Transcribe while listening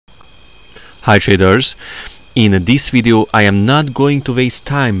Hi traders, in this video I am not going to waste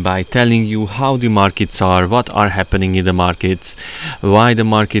time by telling you how the markets are, what are happening in the markets, why the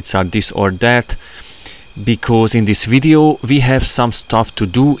markets are this or that, because in this video we have some stuff to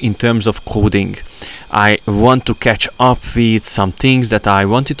do in terms of coding. I want to catch up with some things that I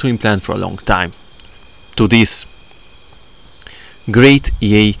wanted to implement for a long time to this great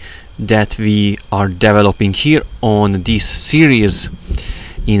EA that we are developing here on this series,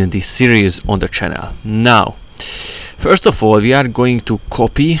 on the channel. Now, first of all, we are going to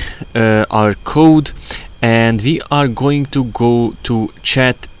copy our code and we are going to go to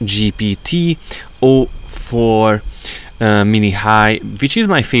ChatGPT 04 mini high, which is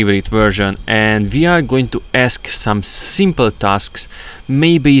my favorite version, and we are going to ask some simple tasks.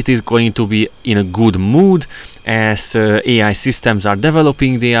 Maybe it is going to be in a good mood. As AI systems are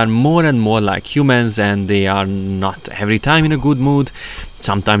developing, they are more and more like humans, and they are not every time in a good mood.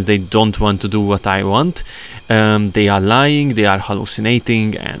 Sometimes they don't want to do what I want. They are lying, they are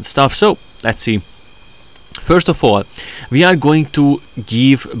hallucinating and stuff. So let's see. First of all, we are going to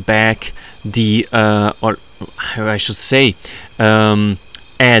give back the or I should say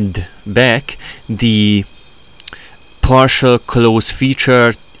add back the partial close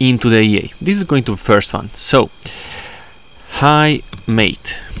feature into the EA. This is going to be the first one. So hi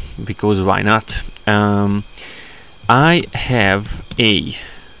mate, because why not? I have a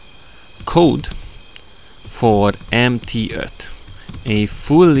code for MT5 EA, a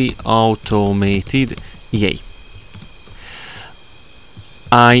fully automated EA.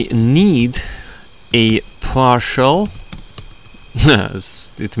 I need a partial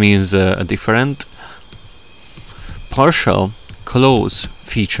it means a different partial close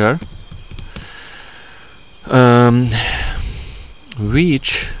feature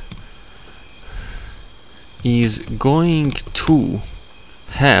which is going to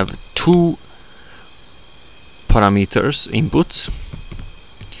have two parameters inputs.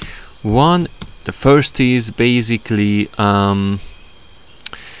 One, the first is basically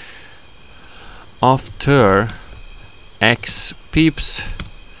after x pips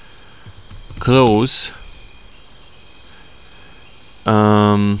close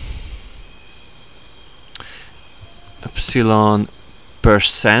epsilon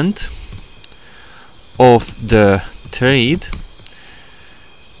 % of the trade,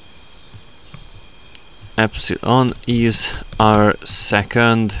 epsilon is our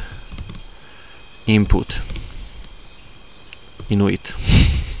second input,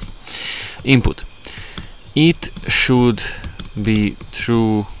 input. It should be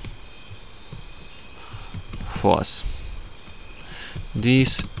true, false.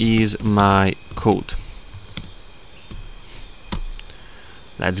 This is my code.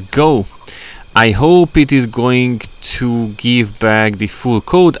 Let's go. I hope it is going to give back the full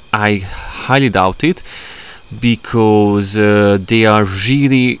code. I highly doubt it, because they are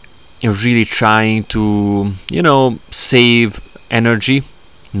really trying to, you know, save energy,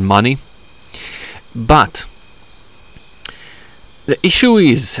 money. But the issue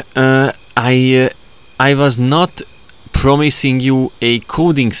is I was not promising you a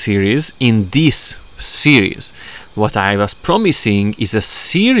coding series in this series. What I was promising is a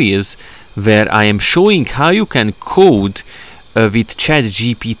series where I am showing how you can code with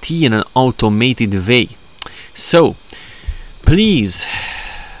ChatGPT in an automated way. So please,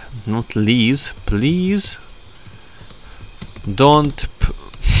 not Liz, please don't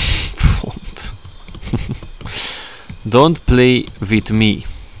don't play with me.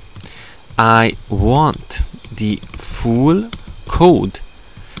 I want the full code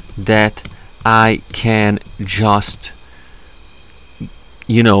that I can just,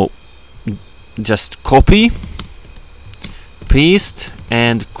 you know, just copy, paste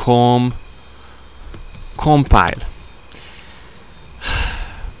and compile.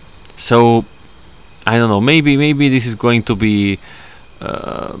 So I don't know, maybe this is going to be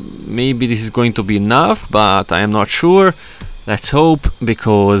enough, but I am not sure. Let's hope,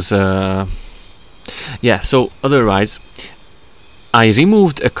 because yeah, so otherwise I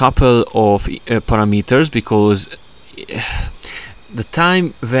removed a couple of parameters, because the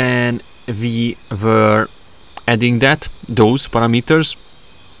time when we were adding those parameters,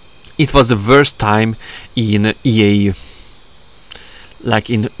 it was the worst time in EA, like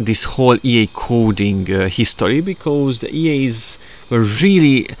in this whole EA coding history, because the EAs were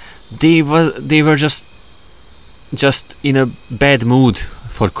really, they were just in a bad mood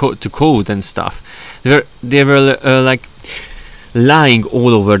for to code and stuff. They were like lying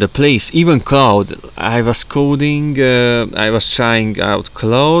all over the place. Even Cloud, I was coding, I was trying out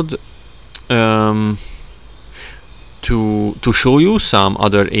Cloud to show you some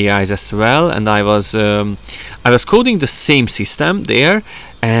other AIs as well, and I was coding the same system there,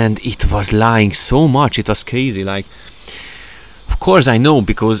 and it was lying so much. It was crazy. Like, of course I know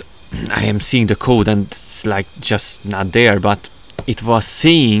because I am seeing the code and it's like just not there, but it was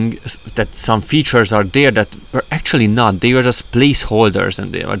saying that some features are there that were actually not. They were just placeholders,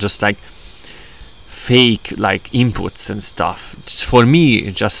 and they were just like fake like inputs and stuff. Just for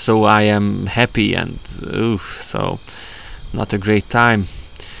me, just so I am happy, and so not a great time.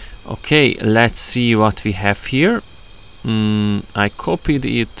 Okay, let's see what we have here. I copied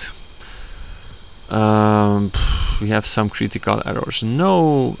it. We have some critical errors.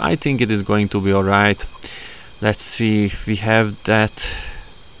 No, I think it is going to be alright. Let's see if we have that.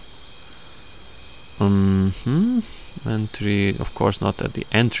 Entry, of course not at the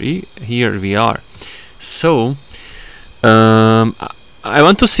entry. Here we are. So I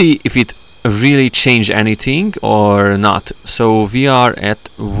want to see if it really changed anything or not. So we are at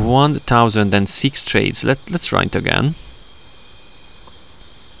 1006 trades. Let's run it again.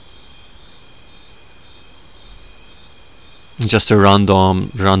 Just a random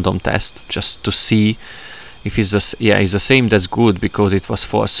test, just to see if it's the it's the same. That's good, because it was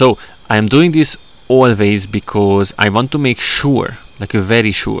false. So I am doing this always because I want to make sure, like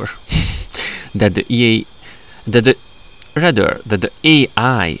very sure, that the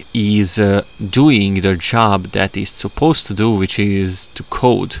AI is doing the job that it's supposed to do, which is to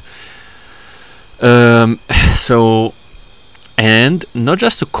code. So, and not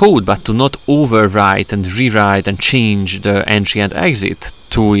just to code, but to not overwrite and rewrite and change the entry and exit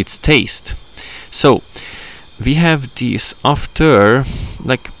to its taste. So we have this after,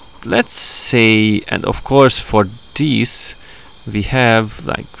 like, let's say, and of course for this we have,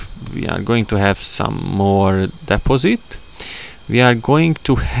 like, we are going to have some more deposit. We are going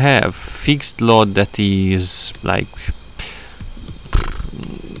to have fixed lot that is like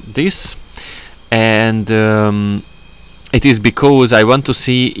this, and it is because I want to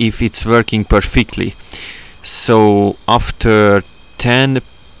see if it's working perfectly. So after 10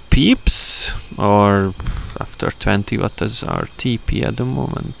 pips, or after 20, what is our TP at the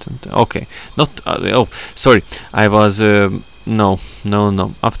moment? Okay, not oh, sorry, I was no,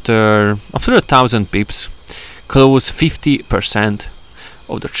 after 1000 pips, close 50%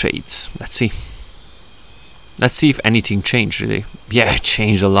 of the trades. Let's see if anything changed. Really, yeah, it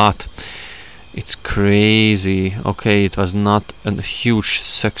changed a lot. It's crazy. Okay, it was not a huge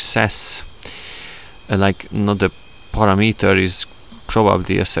success. Like, not the parameter is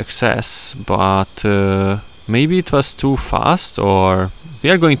probably a success, but maybe it was too fast, or we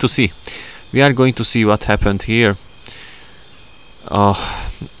are going to see. We are going to see what happened here. Oh,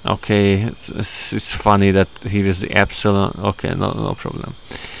 okay. It's funny that here is the epsilon. Okay, no problem.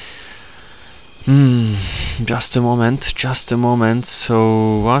 Just a moment.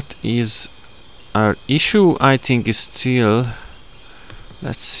 So what is our issue? I think is still,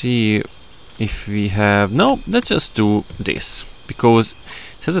 let's see if we have, no, let's just do this, because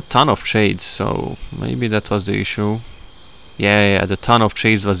it has a ton of trades, so maybe that was the issue. Yeah, the ton of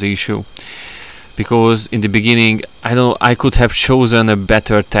trades was the issue, because in the beginning I could have chosen a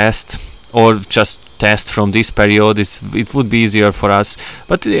better test, or just test from this period. It would be easier for us,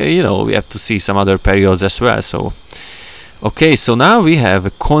 but you know, we have to see some other periods as well. So okay, so now we have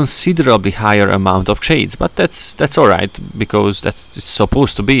a considerably higher amount of trades, but that's alright, because it's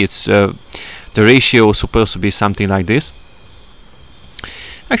supposed to be. It's the ratio is supposed to be something like this.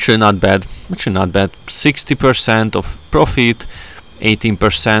 Actually not bad. 60% of profit,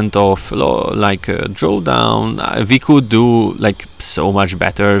 18% of like drawdown. We could do like so much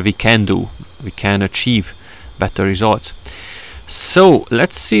better. We can achieve better results. So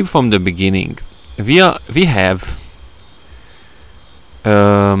let's see from the beginning. We have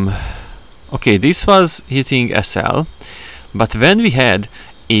okay, this was hitting SL, but when we had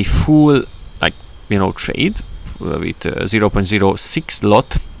a full, like, you know, trade with 0.06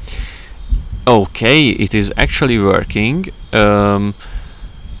 lot, okay, it is actually working.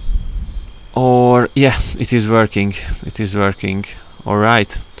 Or yeah, it is working. All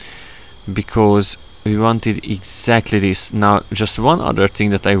right, because we wanted exactly this. Now, just one other thing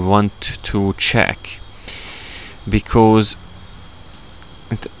that I want to check, because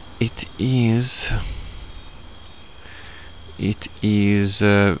it is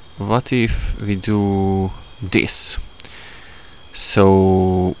what if we do this?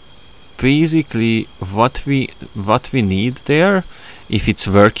 So basically what we need there, if it's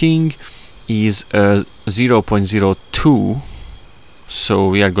working, is 0.02. so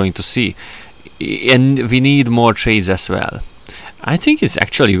we are going to see, and we need more trades as well. I think it's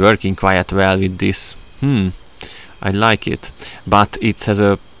actually working quite well with this. I like it, but it has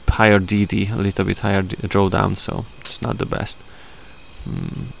a higher DD, a little bit higher drawdown, so it's not the best.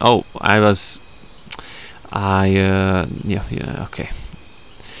 Oh, yeah, okay.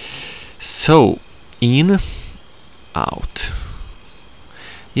 So in, out.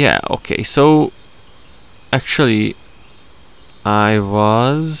 Yeah, okay, so actually I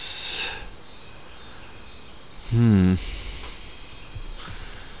was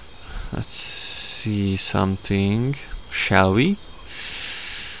let's see something, shall we?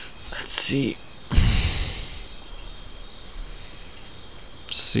 Let's see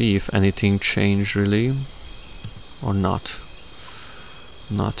if anything changed really or not.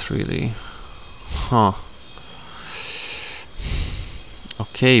 Not really. Huh.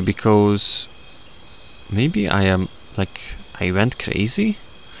 Okay, because maybe I am like, I went crazy.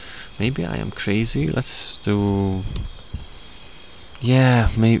 Maybe I am crazy. Let's do, yeah,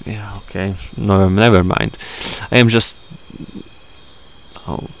 maybe, okay, no, never mind. I am just,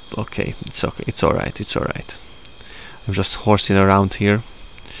 oh, okay, it's okay, it's alright, it's alright. I'm just horsing around here.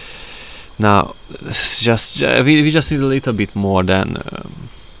 Now, we just need a little bit more than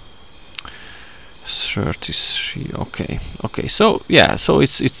 33. Okay, so yeah, so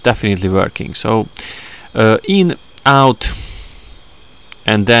it's definitely working. So in, out,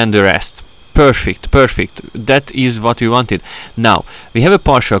 and then the rest. Perfect. That is what we wanted. Now we have a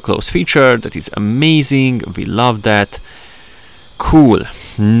partial close feature that is amazing. We love that. Cool.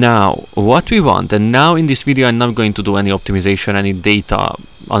 Now what we want, and now in this video I'm not going to do any optimization, any data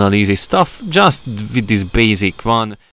analysis stuff, just with this basic one.